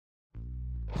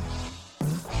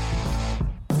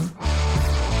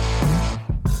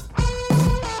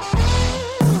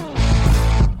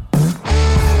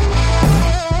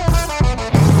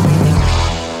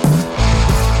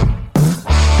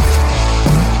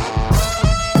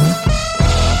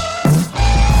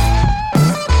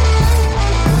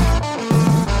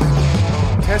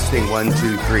Testing 1 2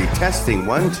 3. Testing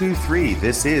 1 2 3.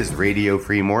 This is Radio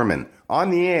Free Mormon on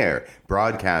the air,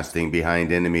 broadcasting behind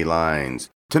enemy lines.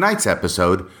 Tonight's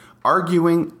episode,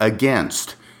 arguing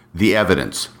against the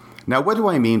evidence. Now, what do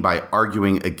I mean by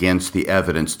arguing against the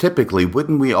evidence? Typically,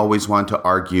 wouldn't we always want to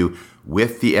argue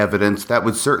with the evidence? That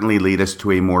would certainly lead us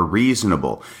to a more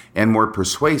reasonable and more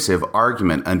persuasive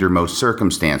argument under most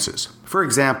circumstances. For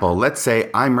example, let's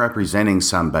say I'm representing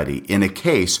somebody in a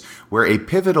case where a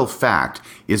pivotal fact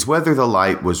is whether the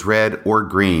light was red or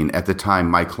green at the time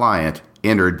my client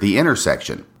entered the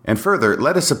intersection. And further,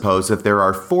 let us suppose that there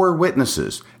are 4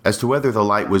 witnesses as to whether the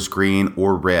light was green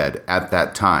or red at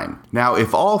that time. Now,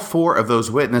 if all 4 of those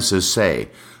witnesses say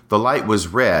the light was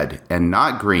red and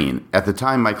not green at the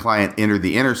time my client entered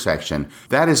the intersection,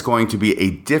 that is going to be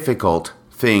a difficult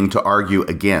thing to argue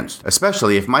against,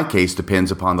 especially if my case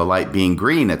depends upon the light being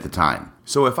green at the time.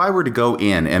 So if I were to go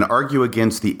in and argue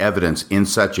against the evidence in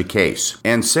such a case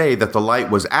and say that the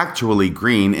light was actually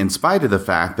green in spite of the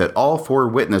fact that all 4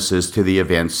 witnesses to the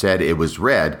event said it was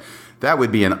red, that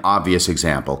would be an obvious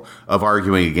example of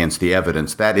arguing against the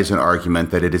evidence. That is an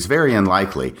argument that it is very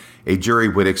unlikely a jury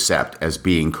would accept as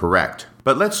being correct.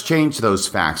 But let's change those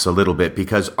facts a little bit,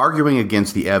 because arguing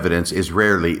against the evidence is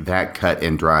rarely that cut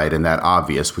and dried and that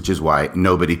obvious, which is why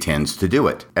nobody tends to do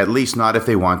it. At least not if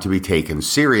they want to be taken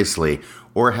seriously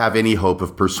or have any hope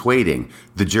of persuading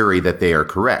the jury that they are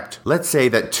correct. Let's say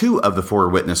that 2 of the 4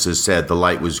 witnesses said the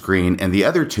light was green and the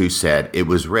other 2 said it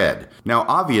was red. Now,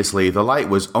 obviously, the light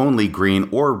was only green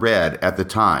or red at the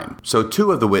time, so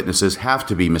 2 of the witnesses have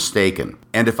to be mistaken.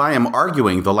 And if I am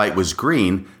arguing the light was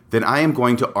green, then I am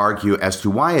going to argue as to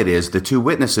why it is the 2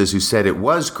 witnesses who said it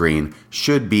was green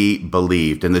should be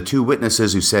believed, and the 2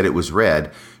 witnesses who said it was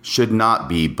red should not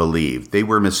be believed. They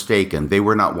were mistaken. They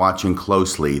were not watching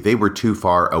closely. They were too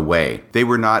far away. They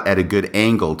were not at a good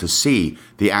angle to see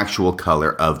the actual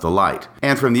color of the light.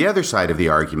 And from the other side of the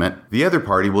argument, the other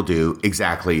party will do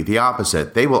exactly the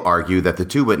opposite. They will argue that the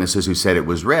 2 witnesses who said it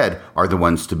was red are the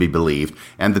ones to be believed,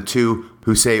 and the 2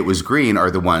 who say it was green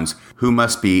are the ones who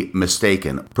must be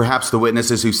mistaken. Perhaps the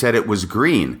witnesses who said it was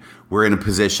green were in a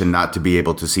position not to be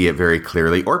able to see it very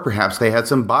clearly, or perhaps they had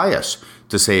some bias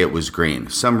to say it was green,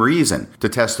 some reason to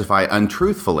testify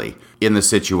untruthfully in the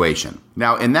situation.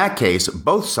 Now, in that case,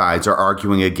 both sides are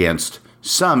arguing against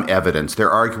some evidence.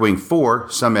 They're arguing for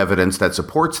some evidence that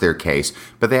supports their case,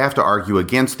 but they have to argue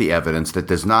against the evidence that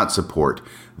does not support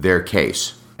their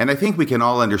case. And I think we can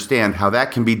all understand how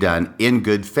that can be done in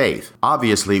good faith.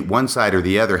 Obviously, one side or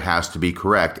the other has to be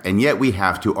correct, and yet we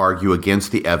have to argue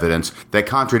against the evidence that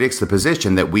contradicts the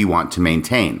position that we want to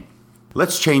maintain.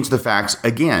 Let's change the facts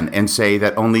again and say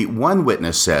that only 1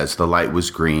 witness says the light was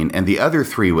green and the other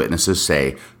 3 witnesses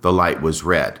say the light was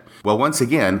red. Well, once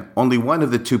again, only one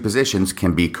of the 2 positions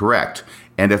can be correct.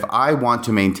 And if I want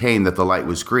to maintain that the light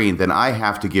was green, then I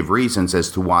have to give reasons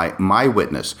as to why my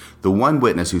witness, the 1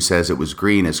 witness who says it was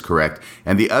green, is correct,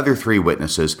 and the other 3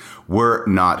 witnesses were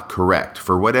not correct,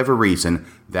 for whatever reason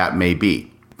that may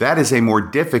be. That is a more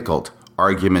difficult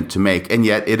argument to make, and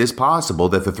yet it is possible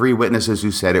that the 3 witnesses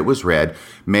who said it was red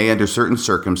may, under certain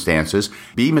circumstances,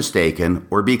 be mistaken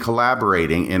or be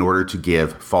collaborating in order to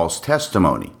give false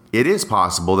testimony. It is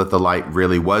possible that the light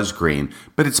really was green,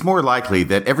 but it's more likely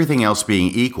that, everything else being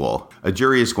equal, a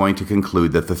jury is going to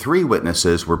conclude that the 3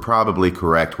 witnesses were probably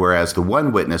correct, whereas the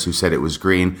 1 witness who said it was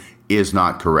green is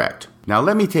not correct. Now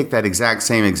let me take that exact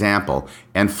same example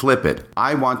and flip it.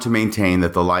 I want to maintain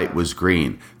that the light was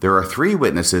green. There are 3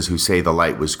 witnesses who say the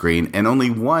light was green and only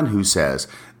 1 who says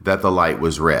that the light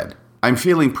was red. I'm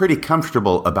feeling pretty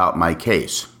comfortable about my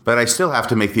case, but I still have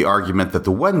to make the argument that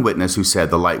the 1 witness who said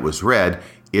the light was red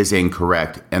is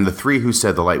incorrect, and the 3 who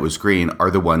said the light was green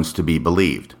are the ones to be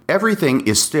believed. Everything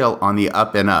is still on the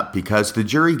up and up because the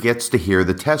jury gets to hear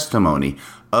the testimony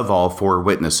of all 4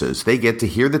 witnesses. They get to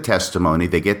hear the testimony,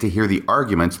 they get to hear the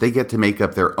arguments, they get to make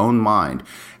up their own mind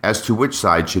as to which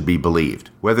side should be believed,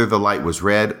 whether the light was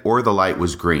red or the light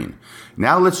was green.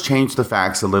 Now let's change the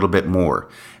facts a little bit more.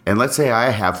 And let's say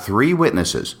I have 3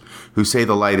 witnesses who say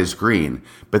the light is green,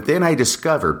 but then I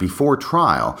discover before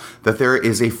trial that there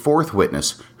is a 4th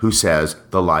witness who says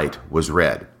the light was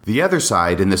red. The other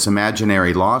side in this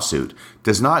imaginary lawsuit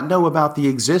does not know about the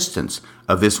existence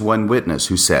of this 1 witness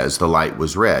who says the light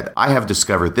was red. I have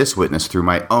discovered this witness through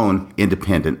my own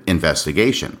independent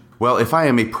investigation. Well, if I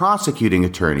am a prosecuting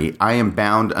attorney, I am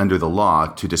bound under the law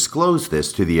to disclose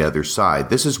this to the other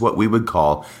side. This is what we would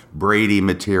call Brady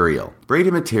material. Brady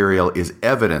material is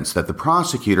evidence that the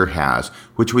prosecutor has,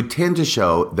 which would tend to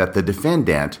show that the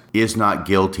defendant is not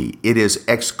guilty. It is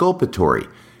exculpatory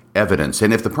evidence.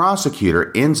 And if the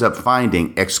prosecutor ends up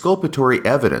finding exculpatory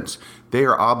evidence they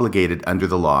are obligated under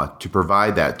the law to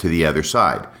provide that to the other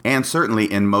side. And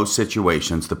certainly in most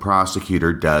situations, the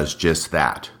prosecutor does just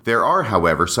that. There are,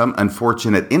 however, some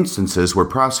unfortunate instances where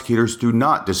prosecutors do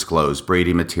not disclose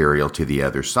Brady material to the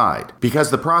other side,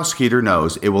 because the prosecutor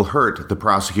knows it will hurt the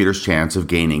prosecutor's chance of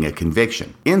gaining a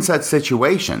conviction. In such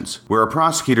situations, where a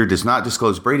prosecutor does not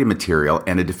disclose Brady material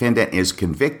and a defendant is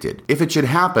convicted, if it should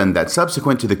happen that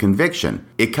subsequent to the conviction,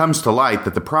 it comes to light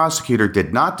that the prosecutor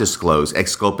did not disclose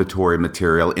exculpatory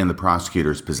material in the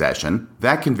prosecutor's possession,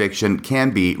 that conviction can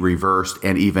be reversed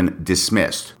and even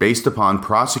dismissed based upon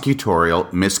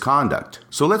prosecutorial misconduct.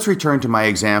 So let's return to my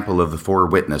example of the 4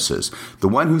 witnesses. The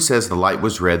one who says the light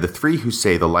was red, the 3 who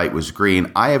say the light was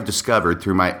green. I have discovered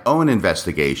through my own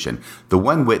investigation the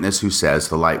one witness who says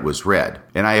the light was red,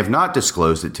 and I have not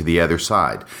disclosed it to the other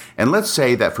side. And let's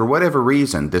say that for whatever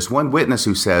reason, this one witness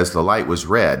who says the light was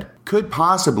red could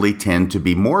possibly tend to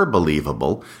be more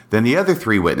believable than the other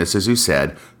 3 witnesses who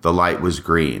said the light was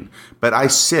green. But I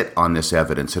sit on this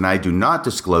evidence and I do not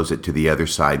disclose it to the other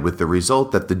side, with the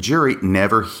result that the jury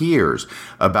never hears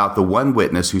about the one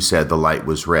witness who said the light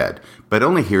was red, but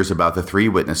only hears about the 3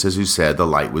 witnesses who said the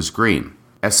light was green.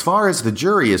 As far as the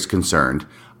jury is concerned,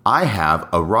 I have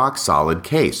a rock-solid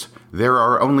case. There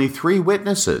are only 3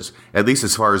 witnesses, at least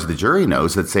as far as the jury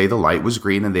knows, that say the light was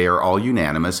green, and they are all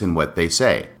unanimous in what they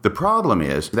say. The problem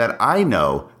is that I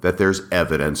know that there's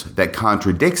evidence that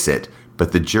contradicts it,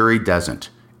 but the jury doesn't.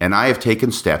 And I have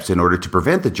taken steps in order to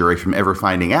prevent the jury from ever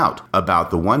finding out about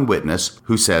the one witness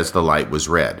who says the light was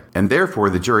red. And therefore,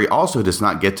 the jury also does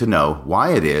not get to know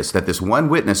why it is that this one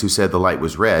witness who said the light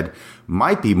was red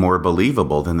might be more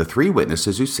believable than the 3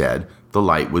 witnesses who said the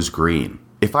light was green.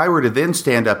 If I were to then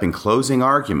stand up in closing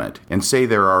argument and say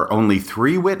there are only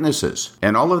 3 witnesses,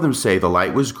 and all of them say the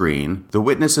light was green, the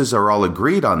witnesses are all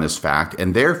agreed on this fact,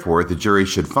 and therefore the jury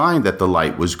should find that the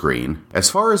light was green.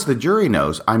 As far as the jury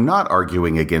knows, I'm not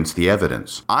arguing against the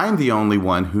evidence. I'm the only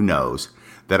one who knows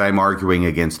that I'm arguing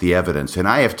against the evidence, and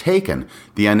I have taken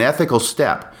the unethical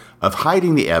step of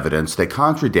hiding the evidence that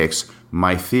contradicts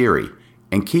my theory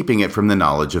and keeping it from the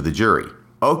knowledge of the jury.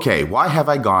 Okay, why have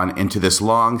I gone into this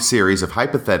long series of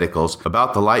hypotheticals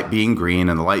about the light being green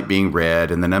and the light being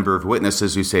red and the number of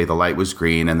witnesses who say the light was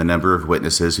green and the number of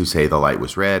witnesses who say the light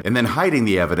was red, and then hiding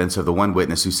the evidence of the one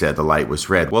witness who said the light was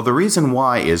red? Well, the reason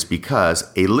why is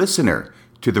because a listener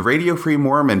to the Radio Free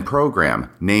Mormon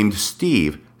program named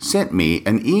Steve sent me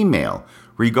an email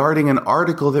regarding an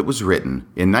article that was written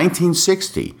in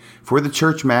 1960 for the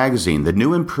church magazine, The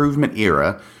New Improvement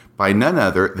Era, by none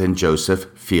other than Joseph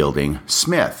Fielding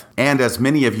Smith. And as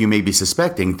many of you may be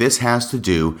suspecting, this has to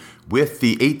do with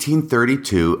the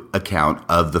 1832 account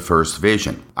of the first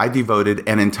vision. I devoted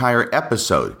an entire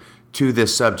episode to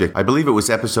this subject. I believe it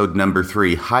was episode number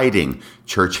 3, Hiding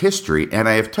Church History, and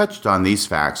I have touched on these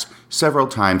facts several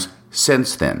times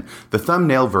since then. The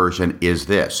thumbnail version is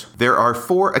this. There are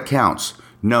 4 accounts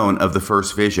known of the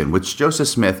first vision, which Joseph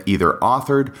Smith either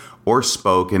authored or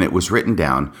spoke, and it was written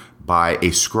down by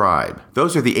a scribe.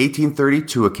 Those are the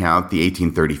 1832 account, the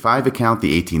 1835 account,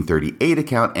 the 1838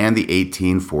 account, and the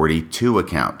 1842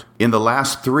 account. In the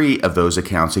last 3 of those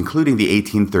accounts, including the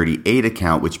 1838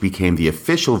 account, which became the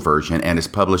official version and is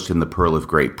published in the Pearl of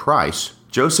Great Price,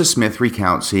 Joseph Smith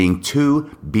recounts seeing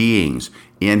 2 beings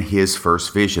in his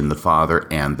first vision, the Father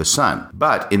and the Son.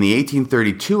 But in the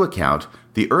 1832 account,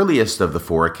 the earliest of the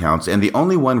 4 accounts, and the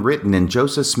only one written in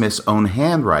Joseph Smith's own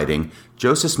handwriting,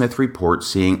 Joseph Smith reports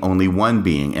seeing only one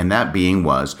being, and that being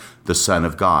was the Son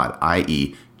of God,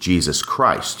 i.e., Jesus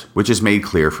Christ, which is made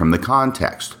clear from the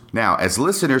context. Now, as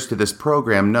listeners to this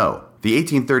program know, the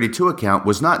 1832 account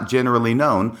was not generally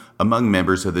known among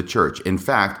members of the church. In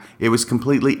fact, it was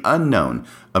completely unknown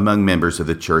among members of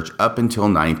the church up until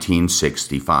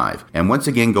 1965. And once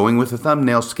again, going with the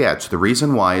thumbnail sketch, the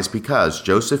reason why is because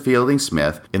Joseph Fielding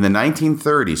Smith, in the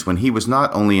 1930s, when he was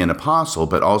not only an apostle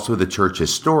but also the church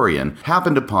historian,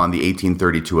 happened upon the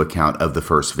 1832 account of the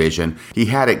first vision. He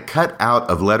had it cut out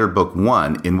of letter book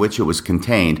 1 in which it was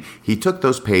contained. He took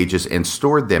those pages and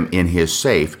stored them in his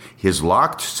safe, his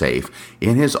locked safe,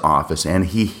 in his office, and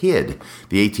he hid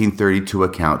the 1832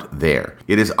 account there.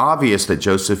 It is obvious that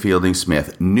Joseph Fielding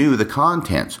Smith knew the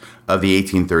contents of the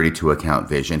 1832 account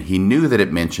vision. He knew that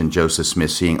it mentioned Joseph Smith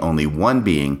seeing only one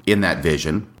being in that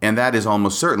vision, and that is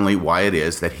almost certainly why it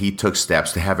is that he took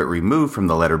steps to have it removed from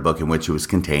the letter book in which it was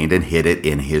contained and hid it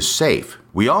in his safe.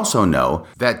 We also know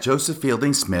that Joseph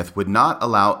Fielding Smith would not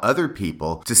allow other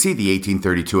people to see the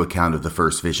 1832 account of the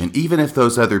first vision, even if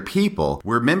those other people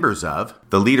were members of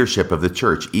the leadership of the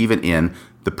church, even in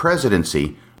the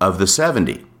presidency of the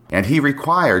 70. and he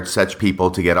required such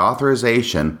people to get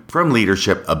authorization from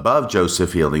leadership above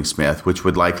Joseph Fielding Smith, which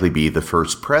would likely be the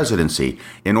first presidency,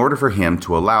 in order for him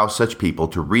to allow such people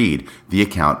to read the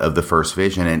account of the first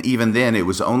vision. And even then, it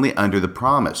was only under the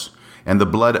promise and the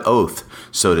blood oath,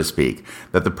 so to speak,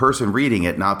 that the person reading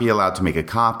it not be allowed to make a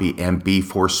copy and be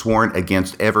forsworn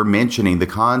against ever mentioning the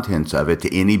contents of it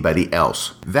to anybody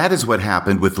else. That is what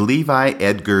happened with Levi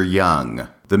Edgar Young,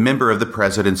 the member of the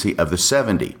presidency of the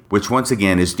 70, which once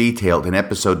again is detailed in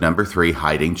episode number 3,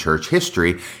 Hiding Church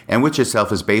History, and which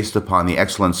itself is based upon the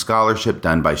excellent scholarship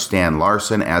done by Stan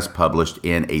Larson as published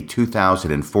in a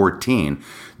 2014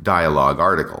 Dialogue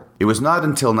article. It was not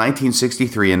until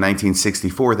 1963 and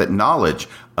 1964 that knowledge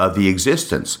of the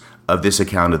existence of this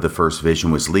account of the first vision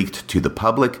was leaked to the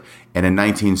public, and in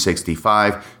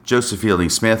 1965, Joseph Fielding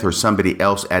Smith or somebody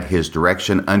else at his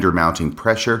direction under mounting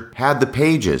pressure had the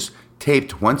pages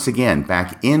taped once again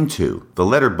back into the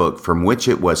letter book from which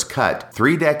it was cut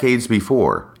 3 decades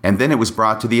before, and then it was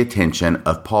brought to the attention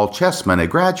of Paul Chessman, a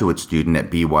graduate student at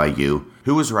BYU,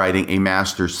 who was writing a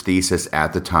master's thesis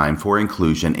at the time for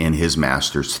inclusion in his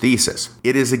master's thesis.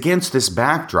 It is against this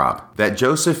backdrop that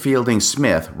Joseph Fielding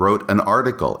Smith wrote an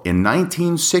article in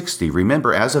 1960.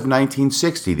 Remember, as of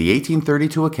 1960, the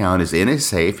 1832 account is in his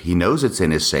safe. He knows it's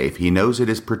in his safe. He knows it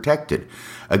is protected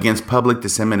against public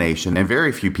dissemination, and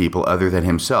very few people other than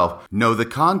himself know the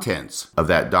contents of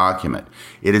that document.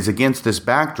 It is against this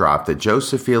backdrop that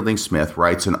Joseph Fielding Smith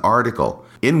writes an article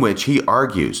in which he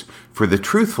argues for the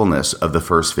truthfulness of the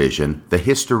first vision, the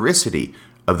historicity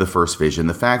of the first vision,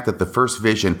 the fact that the first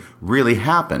vision really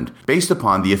happened based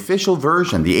upon the official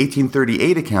version, the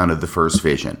 1838 account of the first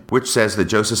vision, which says that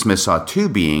Joseph Smith saw 2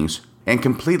 beings, and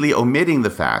completely omitting the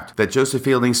fact that Joseph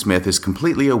Fielding Smith is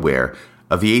completely aware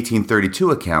of the 1832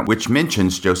 account, which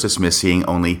mentions Joseph Smith seeing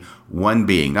only 1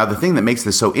 being. Now, the thing that makes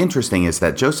this so interesting is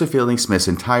that Joseph Fielding Smith's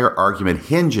entire argument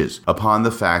hinges upon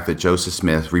the fact that Joseph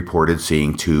Smith reported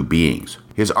seeing 2 beings.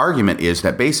 His argument is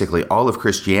that basically all of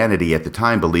Christianity at the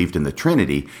time believed in the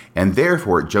Trinity, and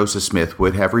therefore Joseph Smith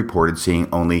would have reported seeing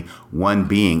only 1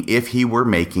 being if he were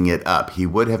making it up. He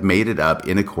would have made it up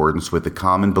in accordance with the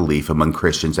common belief among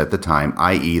Christians at the time,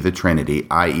 i.e. the Trinity,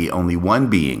 i.e. only 1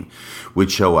 being would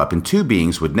show up, and 2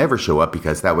 beings would never show up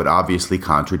because that would obviously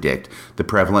contradict the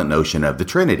prevalent notion of the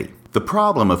Trinity. The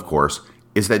problem, of course,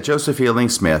 is that Joseph Fielding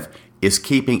Smith is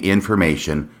keeping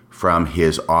information from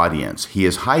his audience. He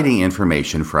is hiding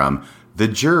information from the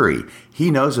jury. He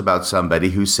knows about somebody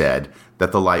who said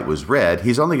that the light was red.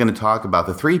 He's only going to talk about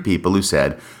the 3 people who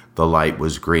said the light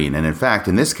was green. And in fact,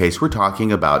 in this case, we're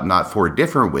talking about not 4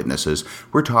 different witnesses.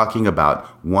 We're talking about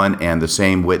one and the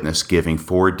same witness giving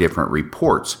 4 different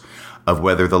reports of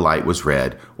whether the light was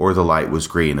red or the light was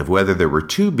green, of whether there were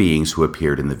 2 beings who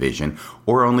appeared in the vision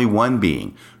or only 1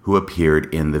 being who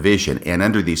appeared in the vision. And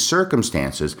under these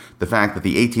circumstances, the fact that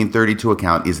the 1832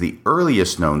 account is the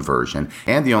earliest known version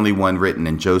and the only one written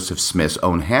in Joseph Smith's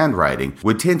own handwriting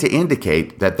would tend to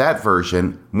indicate that that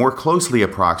version more closely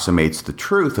approximates the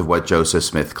truth of what Joseph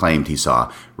Smith claimed he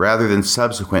saw, rather than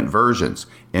subsequent versions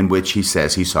in which he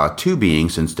says he saw 2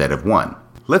 beings instead of 1.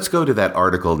 Let's go to that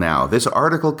article now. This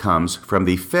article comes from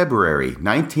the February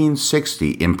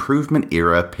 1960 Improvement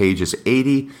Era, pages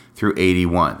 80 through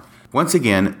 81. Once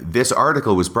again, this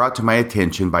article was brought to my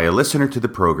attention by a listener to the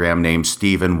program named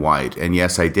Stephen White. And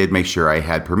yes, I did make sure I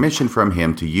had permission from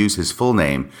him to use his full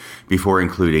name before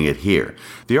including it here.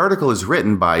 The article is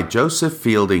written by Joseph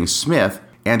Fielding Smith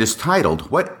and is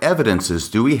titled, "What Evidences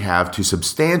Do We Have to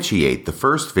Substantiate the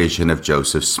First Vision of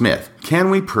Joseph Smith? Can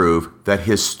we prove that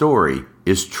his story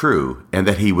is true and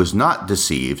that he was not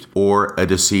deceived or a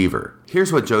deceiver?"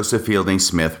 Here's what Joseph Fielding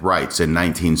Smith writes in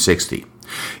 1960.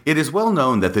 "It is well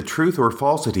known that the truth or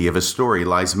falsity of a story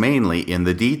lies mainly in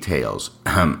the details.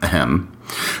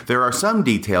 There are some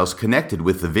details connected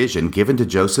with the vision given to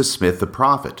Joseph Smith the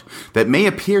prophet that may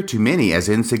appear to many as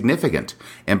insignificant,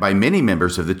 and by many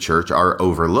members of the church are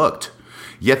overlooked.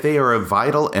 Yet they are of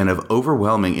vital and of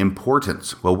overwhelming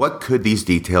importance. Well, what could these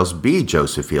details be,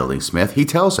 Joseph Fielding Smith? He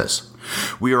tells us.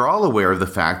 We are all aware of the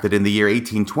fact that in the year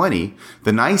 1820,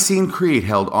 the Nicene Creed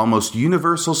held almost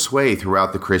universal sway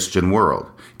throughout the Christian world,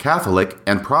 Catholic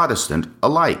and Protestant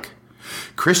alike.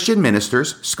 Christian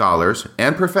ministers, scholars,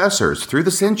 and professors through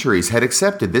the centuries had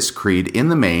accepted this creed in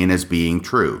the main as being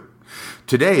true.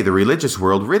 Today, the religious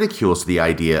world ridicules the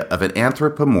idea of an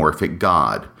anthropomorphic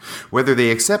God, whether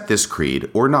they accept this creed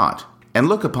or not, and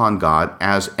look upon God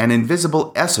as an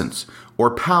invisible essence or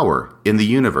power in the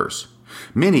universe.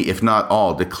 Many, if not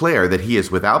all, declare that he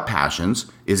is without passions,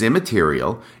 is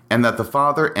immaterial, and that the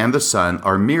Father and the Son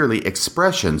are merely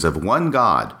expressions of one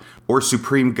God or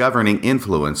supreme governing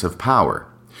influence of power.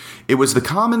 It was the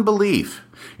common belief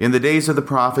in the days of the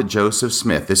prophet Joseph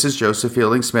Smith. This is Joseph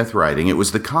Fielding Smith writing. It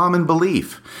was the common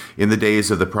belief in the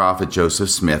days of the prophet Joseph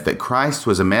Smith that Christ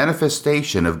was a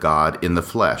manifestation of God in the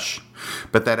flesh,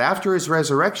 but that after his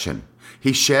resurrection,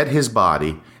 he shed his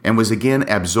body and was again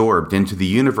absorbed into the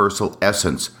universal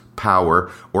essence,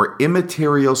 power, or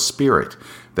immaterial spirit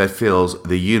that fills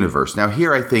the universe. Now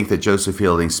here I think that Joseph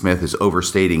Fielding Smith is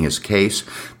overstating his case.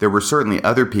 There were certainly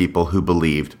other people who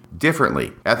believed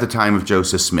differently at the time of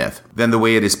Joseph Smith than the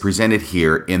way it is presented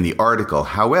here in the article.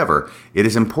 However, it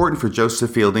is important for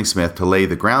Joseph Fielding Smith to lay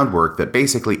the groundwork that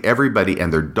basically everybody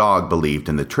and their dog believed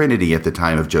in the Trinity at the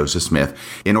time of Joseph Smith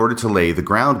in order to lay the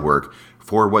groundwork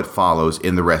for what follows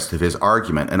in the rest of his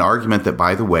argument. An argument that,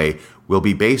 by the way, will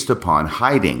be based upon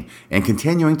hiding and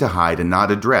continuing to hide and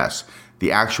not address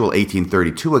the actual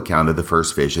 1832 account of the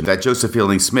first vision that Joseph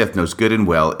Fielding Smith knows good and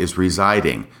well is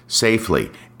residing safely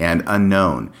and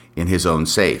unknown in his own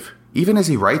safe, even as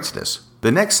he writes this.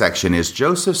 The next section is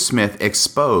Joseph Smith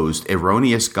exposed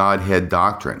erroneous Godhead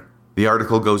doctrine. The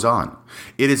article goes on.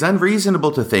 It is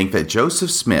unreasonable to think that Joseph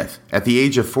Smith, at the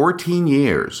age of 14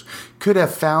 years, could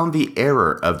have found the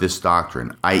error of this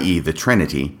doctrine, i.e. the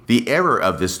Trinity, the error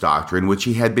of this doctrine which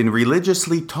he had been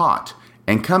religiously taught,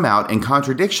 and come out in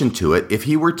contradiction to it if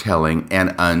he were telling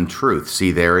an untruth.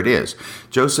 See, there it is.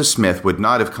 Joseph Smith would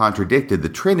not have contradicted the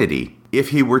Trinity if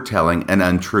he were telling an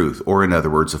untruth, or in other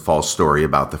words, a false story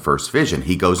about the first vision.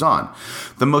 He goes on.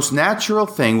 The most natural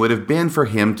thing would have been for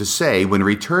him to say when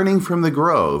returning from the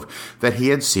grove that he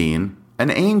had seen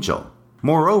an angel.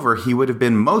 Moreover, he would have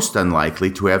been most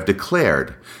unlikely to have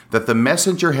declared that the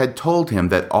messenger had told him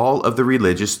that all of the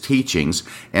religious teachings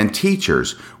and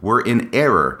teachers were in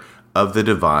error of the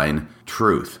divine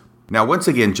truth. Now, once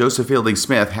again, Joseph Fielding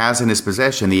Smith has in his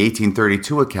possession the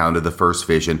 1832 account of the first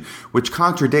vision, which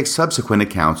contradicts subsequent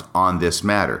accounts on this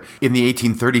matter. In the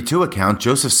 1832 account,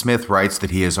 Joseph Smith writes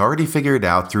that he has already figured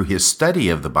out through his study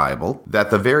of the Bible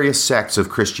that the various sects of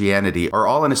Christianity are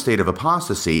all in a state of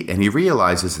apostasy, and he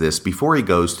realizes this before he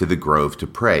goes to the grove to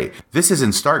pray. This is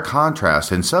in stark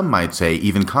contrast, and some might say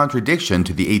even contradiction,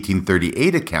 to the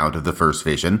 1838 account of the first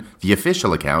vision, the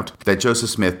official account, that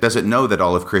Joseph Smith doesn't know that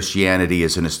all of Christianity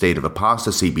is in a state of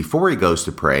apostasy before he goes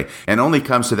to pray, and only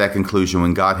comes to that conclusion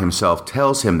when God himself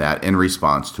tells him that in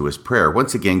response to his prayer.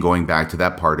 Once again, going back to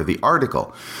that part of the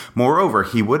article. Moreover,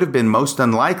 he would have been most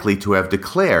unlikely to have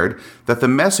declared that the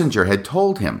messenger had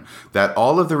told him that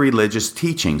all of the religious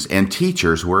teachings and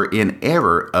teachers were in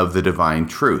error of the divine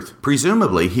truth.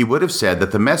 Presumably, he would have said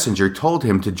that the messenger told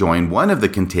him to join one of the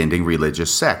contending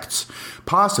religious sects.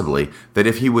 Possibly that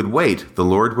if he would wait, the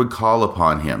Lord would call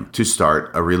upon him to start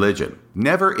a religion.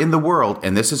 Never in the world,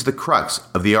 and this is the crux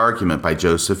of the argument by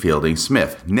Joseph Fielding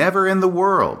Smith, never in the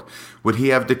world would he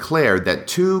have declared that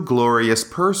two glorious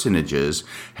personages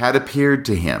had appeared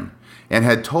to him and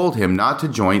had told him not to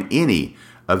join any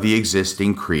of the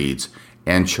existing creeds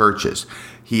and churches.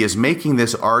 He is making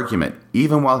this argument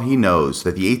even while he knows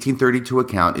that the 1832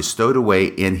 account is stowed away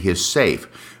in his safe,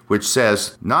 which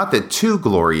says not that two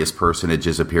glorious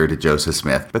personages appeared to Joseph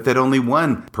Smith, but that only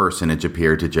one personage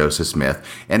appeared to Joseph Smith.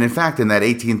 And in fact, in that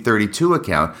 1832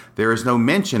 account, there is no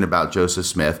mention about Joseph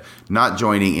Smith not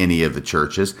joining any of the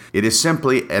churches. It is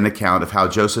simply an account of how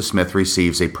Joseph Smith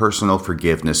receives a personal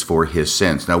forgiveness for his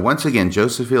sins. Now, once again,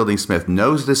 Joseph Fielding Smith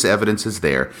knows this evidence is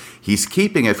there. He's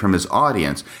keeping it from his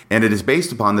audience, and it is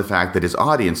based upon the fact that his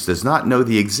audience does not know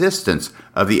the existence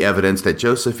of the evidence that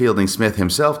Joseph Fielding Smith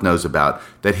himself knows about,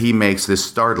 that he makes this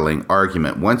startling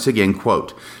argument. Once again,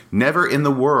 quote, "Never in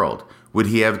the world would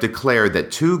he have declared that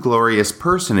two glorious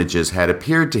personages had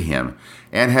appeared to him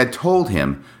and had told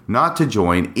him not to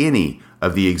join any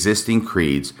of the existing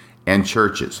creeds and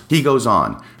churches." He goes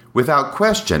on, "Without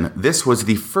question, this was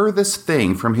the furthest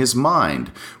thing from his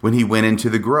mind when he went into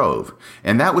the grove,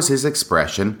 and that was his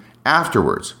expression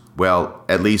afterwards." Well,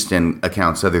 at least in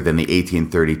accounts other than the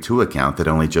 1832 account that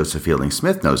only Joseph Fielding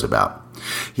Smith knows about.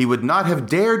 He would not have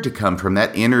dared to come from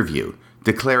that interview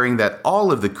declaring that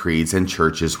all of the creeds and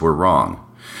churches were wrong.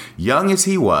 Young as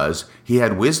he was, he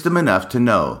had wisdom enough to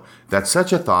know that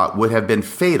such a thought would have been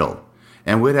fatal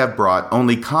and would have brought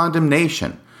only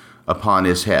condemnation upon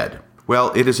his head.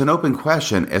 Well, it is an open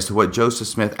question as to what Joseph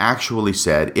Smith actually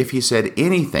said, if he said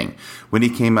anything, when he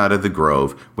came out of the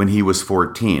grove when he was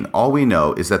 14. All we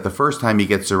know is that the first time he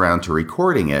gets around to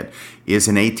recording it is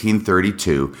in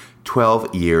 1832,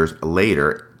 12 years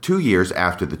later, 2 years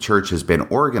after the church has been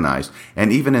organized.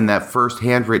 And even in that first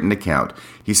handwritten account,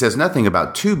 he says nothing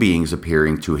about two beings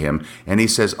appearing to him, and he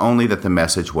says only that the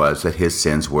message was that his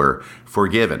sins were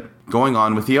forgiven. Going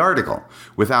on with the article,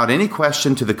 without any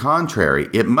question to the contrary,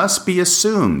 it must be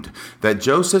assumed that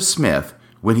Joseph Smith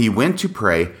when he went to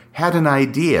pray, had an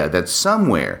idea that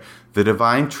somewhere the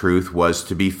divine truth was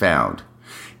to be found.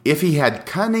 If he had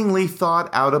cunningly thought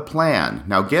out a plan,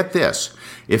 now get this,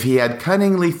 if he had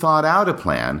cunningly thought out a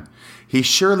plan, he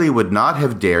surely would not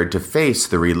have dared to face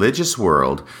the religious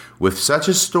world with such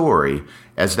a story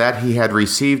as that he had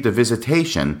received a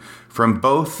visitation from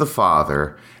both the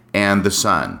Father and the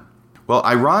Son. Well,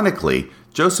 ironically,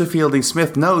 Joseph Fielding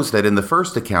Smith knows that in the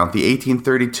first account, the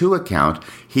 1832 account,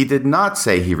 he did not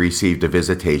say he received a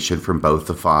visitation from both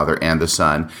the Father and the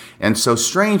Son. And so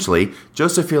strangely,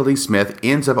 Joseph Fielding Smith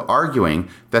ends up arguing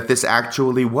that this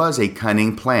actually was a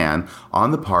cunning plan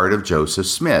on the part of Joseph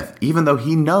Smith, even though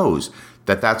he knows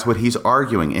that that's what he's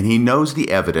arguing, and he knows the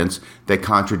evidence that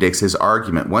contradicts his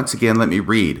argument. Once again, let me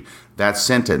read that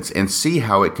sentence and see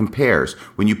how it compares.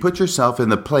 When you put yourself in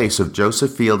the place of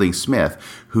Joseph Fielding Smith,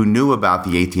 who knew about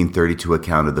the 1832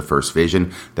 account of the first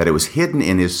vision, that it was hidden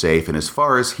in his safe, and as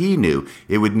far as he knew,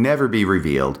 it would never be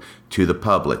revealed to the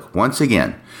public. Once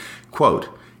again, quote,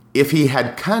 if he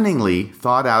had cunningly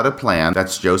thought out a plan,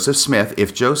 that's Joseph Smith,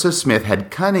 if Joseph Smith had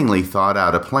cunningly thought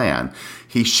out a plan,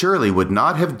 he surely would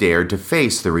not have dared to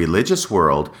face the religious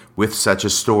world with such a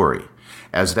story,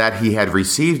 as that he had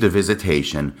received a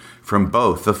visitation from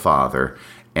both the Father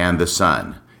and the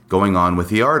Son. Going on with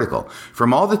the article,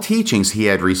 from all the teachings he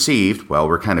had received, well,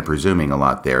 we're kind of presuming a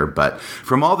lot there, but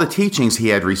from all the teachings he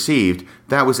had received,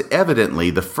 that was evidently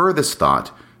the furthest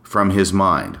thought from his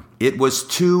mind. It was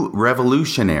too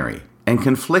revolutionary and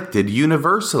conflicted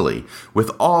universally with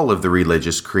all of the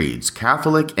religious creeds,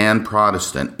 Catholic and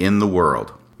Protestant, in the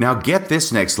world. Now get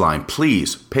this next line,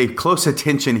 please pay close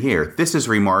attention here. This is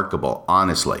remarkable,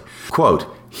 honestly. Quote,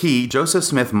 he, Joseph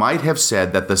Smith, might have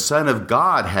said that the Son of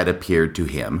God had appeared to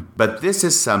him, but this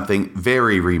is something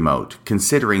very remote,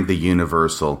 considering the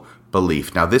universal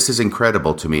belief. Now this is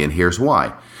incredible to me, and here's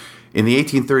why. In the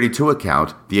 1832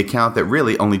 account, the account that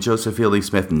really only Joseph Fielding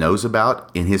Smith knows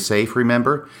about in his safe,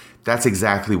 remember? That's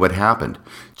exactly what happened.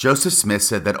 Joseph Smith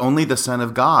said that only the Son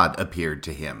of God appeared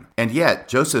to him. And yet,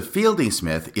 Joseph Fielding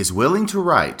Smith is willing to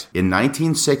write, in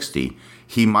 1960,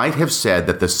 he might have said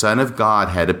that the Son of God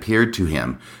had appeared to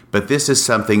him, but this is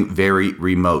something very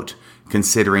remote,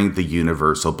 considering the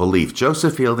universal belief.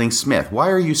 Joseph Fielding Smith, why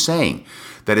are you saying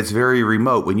that it's very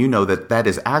remote when you know that that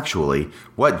is actually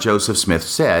what Joseph Smith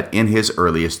said in his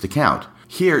earliest account?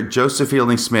 Here, Joseph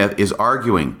Fielding Smith is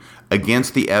arguing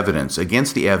against the evidence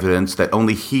that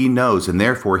only he knows, and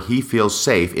therefore he feels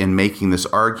safe in making this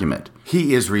argument.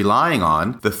 He is relying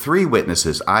on the three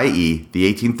witnesses, i.e. the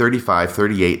 1835,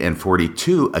 38, and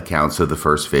 42 accounts of the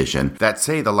first vision that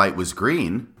say the light was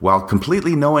green, while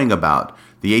completely knowing about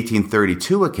the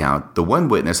 1832 account, the one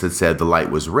witness that said the light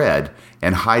was red,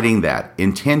 and hiding that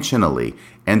intentionally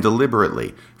and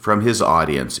deliberately from his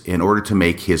audience in order to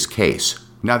make his case.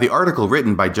 Now, the article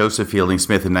written by Joseph Fielding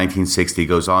Smith in 1960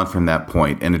 goes on from that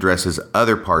point and addresses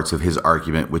other parts of his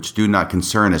argument which do not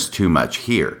concern us too much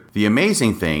here. The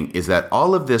amazing thing is that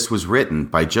all of this was written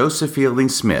by Joseph Fielding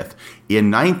Smith in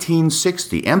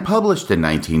 1960 and published in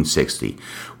 1960,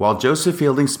 while Joseph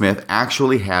Fielding Smith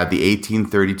actually had the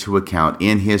 1832 account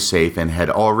in his safe and had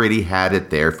already had it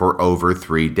there for over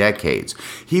 3 decades.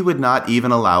 He would not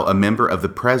even allow a member of the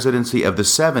presidency of the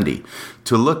 70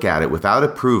 to look at it without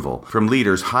approval from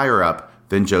leaders higher up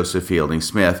than Joseph Fielding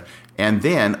Smith, and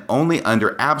then only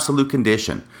under absolute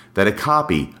condition that a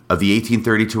copy of the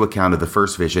 1832 account of the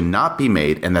first vision not be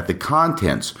made and that the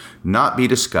contents not be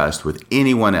discussed with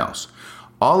anyone else.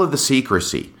 All of the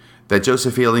secrecy that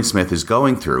Joseph Fielding Smith is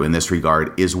going through in this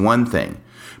regard is one thing,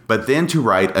 but then to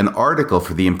write an article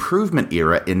for the Improvement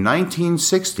era in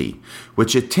 1960,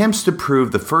 which attempts to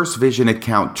prove the first vision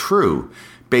account true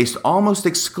based almost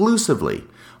exclusively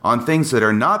on things that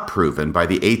are not proven by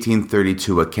the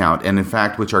 1832 account, and in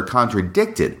fact which are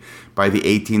contradicted by the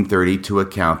 1832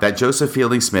 account that Joseph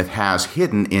Fielding Smith has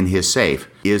hidden in his safe,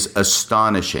 is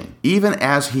astonishing. Even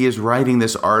as he is writing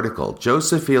this article,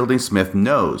 Joseph Fielding Smith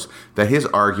knows that his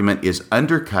argument is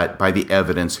undercut by the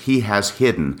evidence he has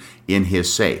hidden in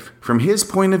his safe. From his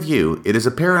point of view, it is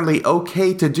apparently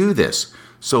okay to do this,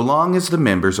 so long as the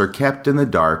members are kept in the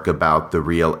dark about the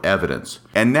real evidence.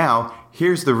 And now,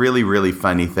 here's the really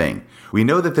funny thing. We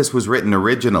know that this was written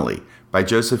originally by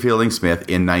Joseph Fielding Smith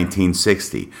in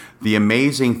 1960. The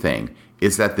amazing thing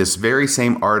is that this very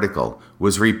same article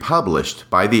was republished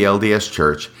by the LDS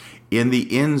Church in the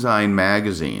Ensign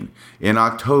magazine in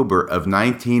October of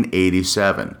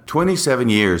 1987, 27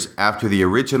 years after the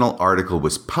original article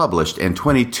was published and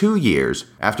 22 years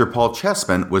after Paul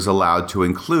Chessman was allowed to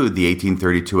include the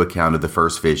 1832 account of the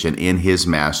first vision in his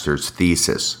master's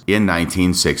thesis in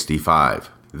 1965.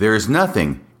 There is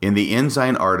nothing in the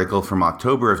Ensign article from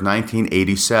October of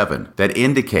 1987 that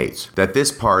indicates that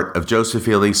this part of Joseph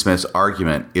Fielding Smith's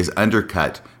argument is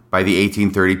undercut by the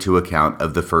 1832 account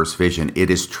of the first vision. It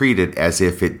is treated as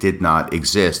if it did not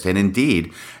exist. And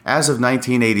indeed, as of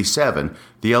 1987,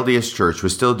 the LDS Church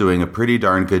was still doing a pretty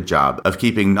darn good job of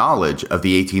keeping knowledge of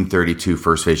the 1832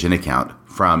 first vision account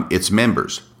from its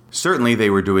members. Certainly, they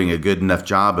were doing a good enough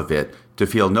job of it to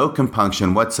feel no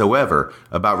compunction whatsoever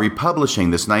about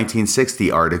republishing this 1960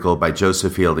 article by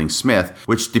Joseph Fielding Smith,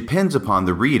 which depends upon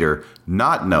the reader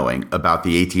not knowing about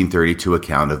the 1832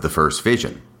 account of the first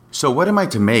vision. So what am I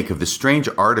to make of the strange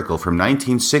article from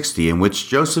 1960 in which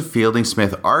Joseph Fielding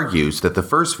Smith argues that the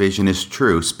first vision is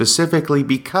true specifically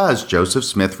because Joseph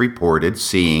Smith reported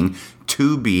seeing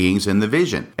two beings in the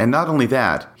vision? And not only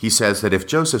that, he says that if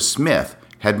Joseph Smith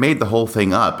had made the whole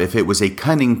thing up, if it was a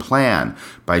cunning plan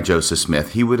by Joseph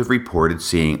Smith, he would have reported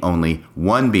seeing only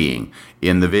one being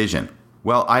in the vision.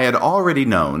 Well, I had already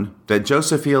known that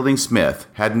Joseph Fielding Smith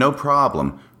had no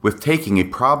problem with taking a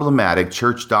problematic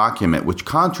church document which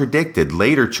contradicted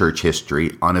later church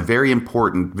history on a very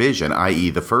important vision, i.e.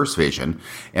 the first vision,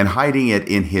 and hiding it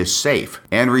in his safe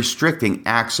and restricting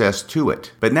access to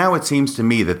it. But now it seems to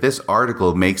me that this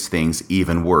article makes things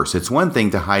even worse. It's one thing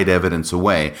to hide evidence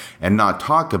away and not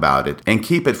talk about it and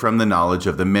keep it from the knowledge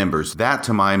of the members. That,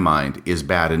 to my mind, is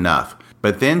bad enough.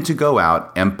 But then to go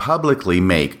out and publicly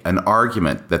make an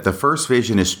argument that the first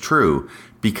vision is true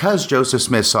because Joseph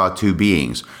Smith saw two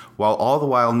beings, while all the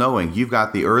while knowing you've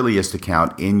got the earliest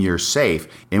account in your safe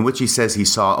in which he says he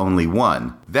saw only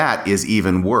one, that is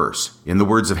even worse. In the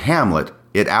words of Hamlet,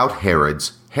 it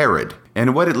out-Herods Herod.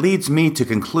 And what it leads me to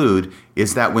conclude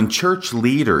is that when church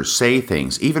leaders say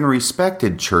things, even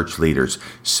respected church leaders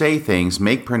say things,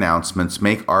 make pronouncements,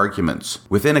 make arguments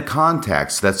within a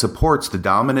context that supports the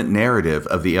dominant narrative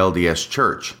of the LDS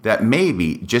Church, that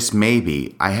maybe, just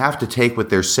maybe, I have to take what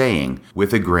they're saying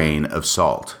with a grain of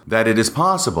salt. That it is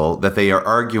possible that they are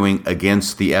arguing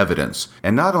against the evidence.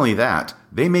 And not only that,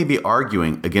 they may be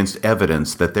arguing against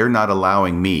evidence that they're not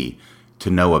allowing me to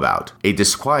know about. A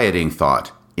disquieting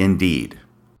thought, indeed.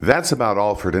 That's about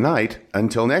all for tonight.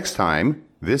 Until next time,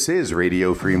 this is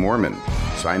Radio Free Mormon,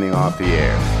 signing off the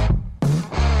air.